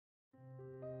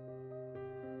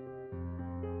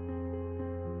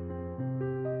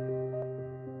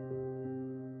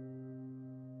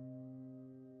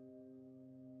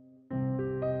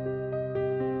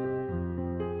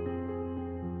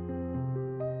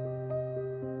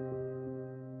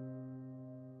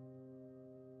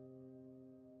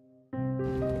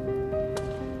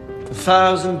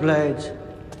1,000 blades,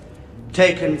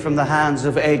 taken from the hands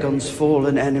of Aegon's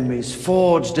fallen enemies,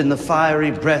 forged in the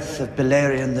fiery breath of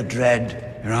Balerion the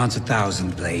Dread. There aren't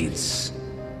 1,000 blades.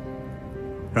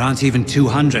 There aren't even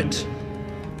 200.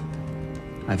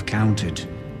 I've counted.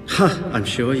 I'm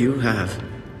sure you have.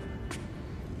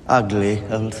 Ugly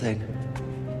old thing.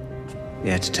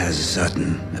 Yet it has a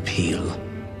certain appeal.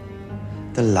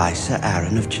 The Lysa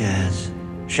Arryn of chairs.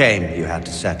 Shame you had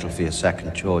to settle for your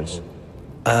second choice.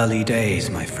 Early days,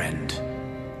 my friend.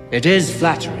 It is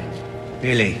flattering.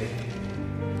 Really?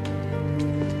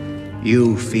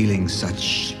 You feeling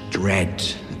such dread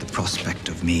at the prospect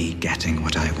of me getting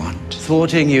what I want?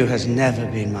 Thwarting you has never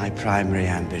been my primary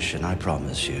ambition, I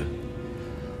promise you.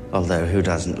 Although who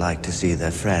doesn't like to see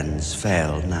their friends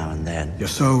fail now and then? You're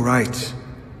so right.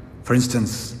 For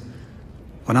instance,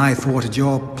 when I thwarted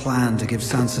your plan to give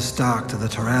Sansa Stark to the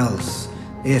Tyrells,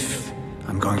 if,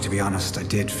 I'm going to be honest, I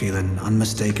did feel an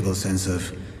unmistakable sense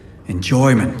of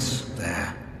enjoyment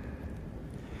there.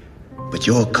 But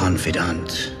your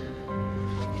confidant,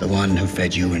 the one who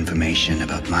fed you information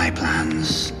about my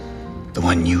plans, the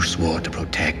one you swore to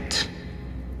protect,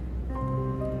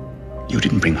 you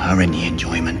didn't bring her any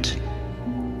enjoyment.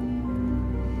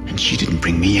 And she didn't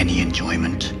bring me any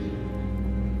enjoyment.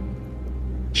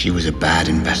 She was a bad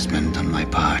investment on my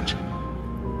part.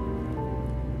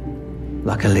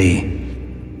 Luckily,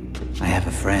 I have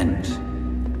a friend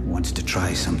who wants to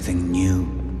try something new,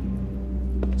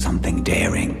 something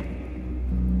daring.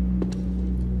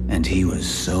 And he was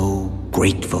so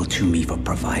grateful to me for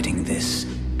providing this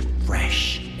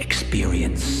fresh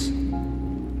experience.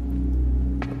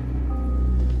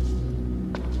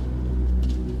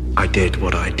 I did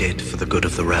what I did for the good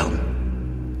of the realm.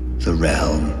 The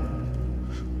realm?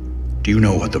 Do you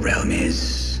know what the realm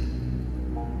is?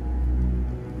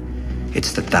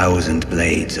 It's the 1,000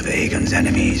 blades of Aegon's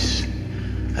enemies.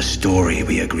 A story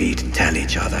we agreed to tell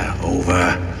each other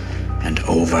over and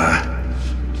over,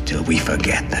 till we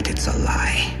forget that it's a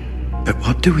lie. But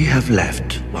what do we have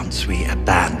left once we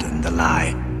abandon the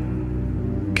lie?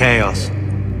 Chaos.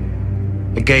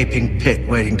 A gaping pit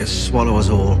waiting to swallow us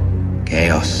all.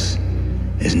 Chaos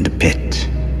isn't a pit.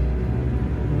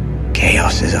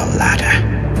 Chaos is a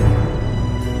ladder.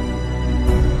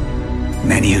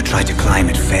 Many who try to climb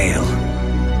it fail,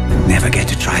 and never get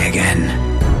to try again.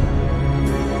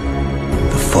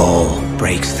 The fall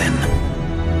breaks them.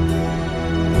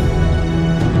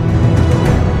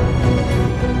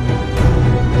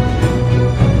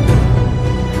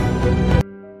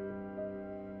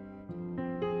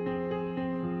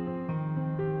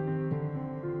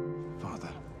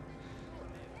 Father,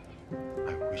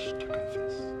 I wish to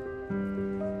confess.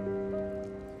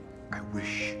 I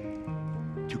wish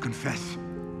to confess.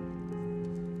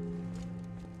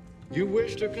 You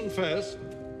wish to confess?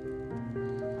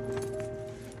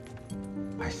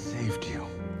 I saved you.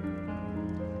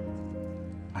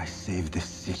 I saved this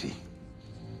city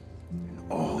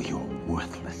and all your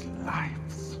worthless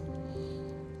lives.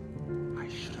 I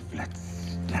should have let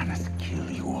Stannis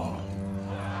kill you all.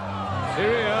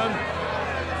 Tyrion!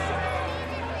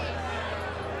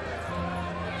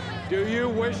 Do you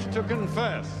wish to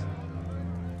confess?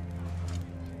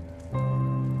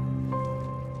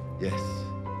 Yes,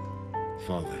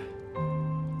 Father.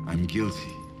 I'm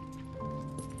guilty.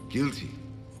 Guilty?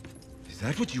 Is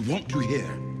that what you want to hear?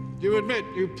 You admit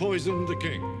you poisoned the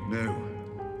king? No.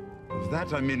 Of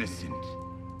that I'm innocent.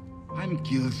 I'm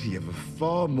guilty of a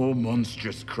far more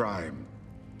monstrous crime.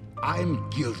 I'm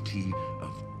guilty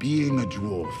of being a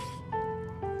dwarf.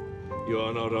 You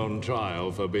are not on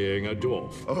trial for being a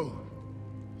dwarf. Oh,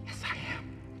 yes I am.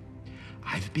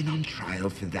 I've been on trial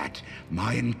for that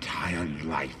my entire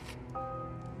life.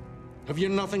 Have you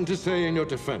nothing to say in your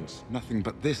defense? Nothing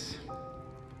but this.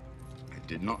 I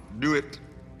did not do it.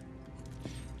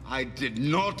 I did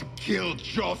not kill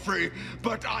Joffrey,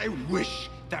 but I wish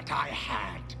that I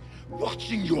had.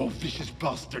 Watching your vicious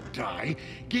bastard die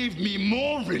gave me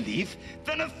more relief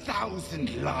than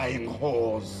 1,000 lying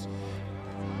whores.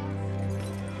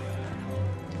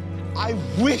 I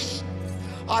wish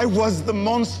I was the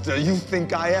monster you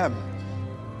think I am.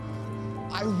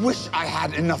 I wish I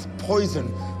had enough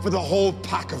poison for the whole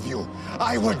pack of you.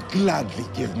 I would gladly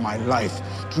give my life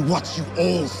to watch you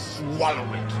all swallow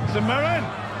it. Sir Meryn!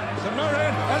 Sir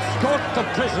Meryn, escort the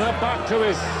prisoner back to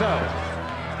his cell.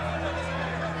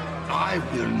 I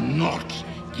will not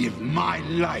give my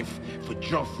life for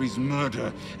Joffrey's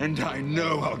murder, and I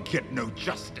know I'll get no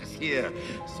justice here,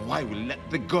 so I will let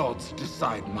the gods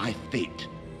decide my fate.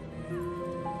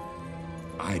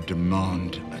 I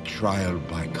demand a trial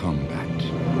by combat.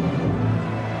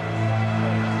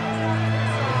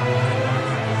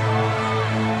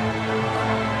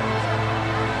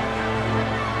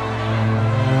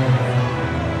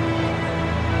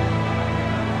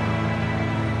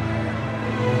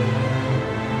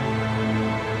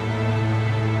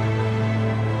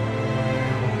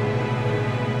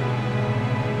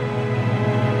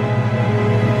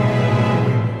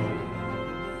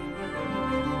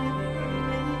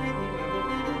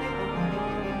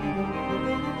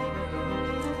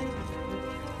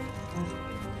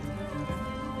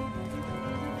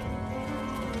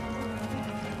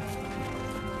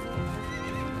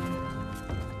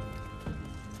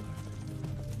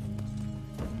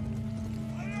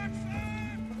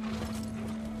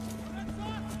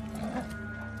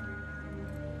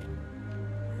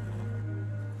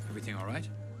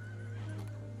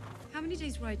 many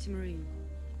days' ride to Marine?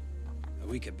 A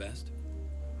week at best.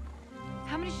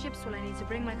 How many ships will I need to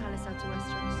bring my Callis out to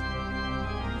Westeros?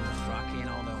 Dothraki and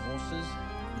all their horses,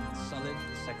 Sullied,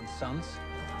 the Second Sons.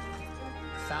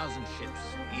 1,000 ships,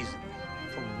 easily.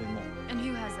 Probably more. And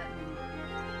who has that many?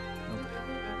 Nobody.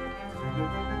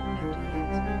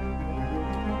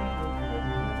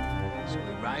 So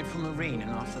we ride from Marine,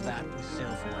 and after that, we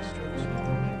sail for Westeros.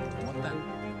 What then?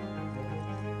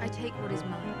 I take what is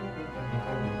mine.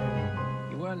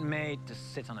 You weren't made to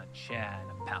sit on a chair in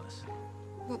a palace.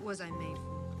 What was I made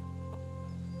for?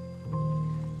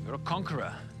 You're a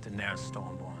conqueror, Daenerys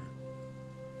Stormborn.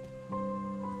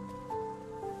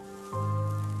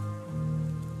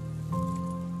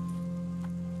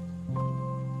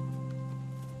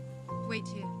 Wait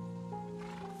here.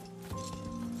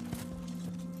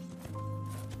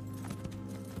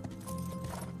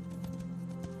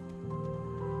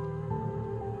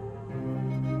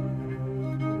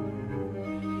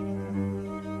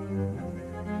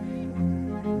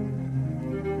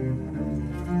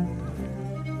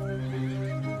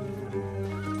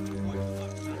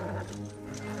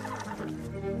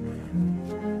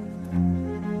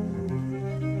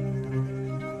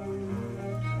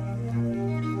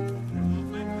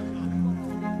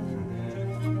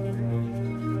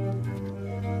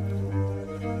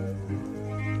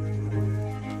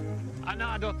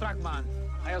 Anado Thrakman,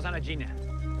 ayos Anagina.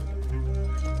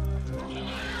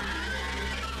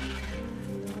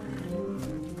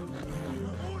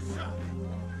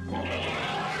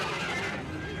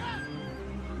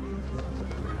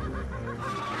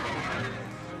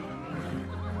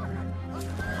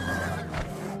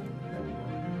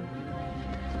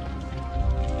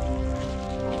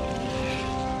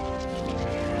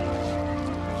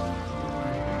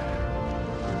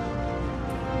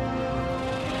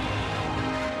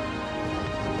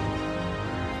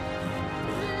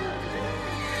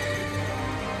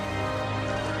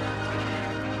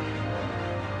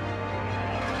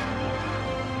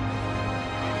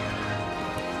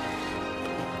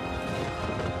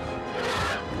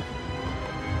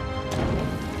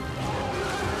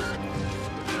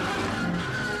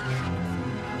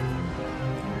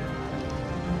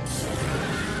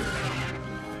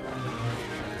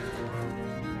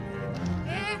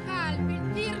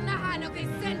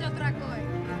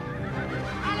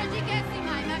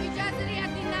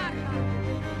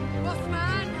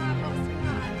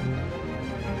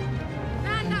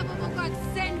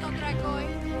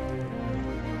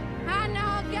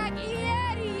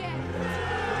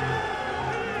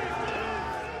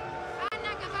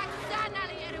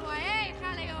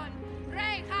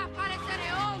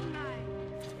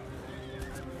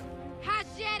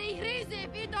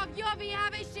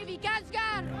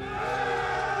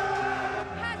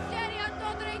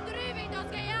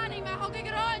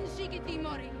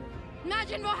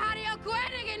 Imagine Mohario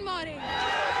Quenigin mori!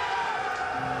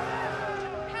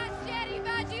 Hasieri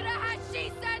Bajira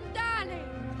Hashi Sandali!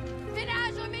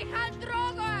 Finajo Michal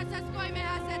Drogo Asaskoy me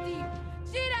Hasati!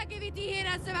 Shira Giviti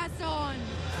Hira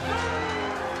Savason!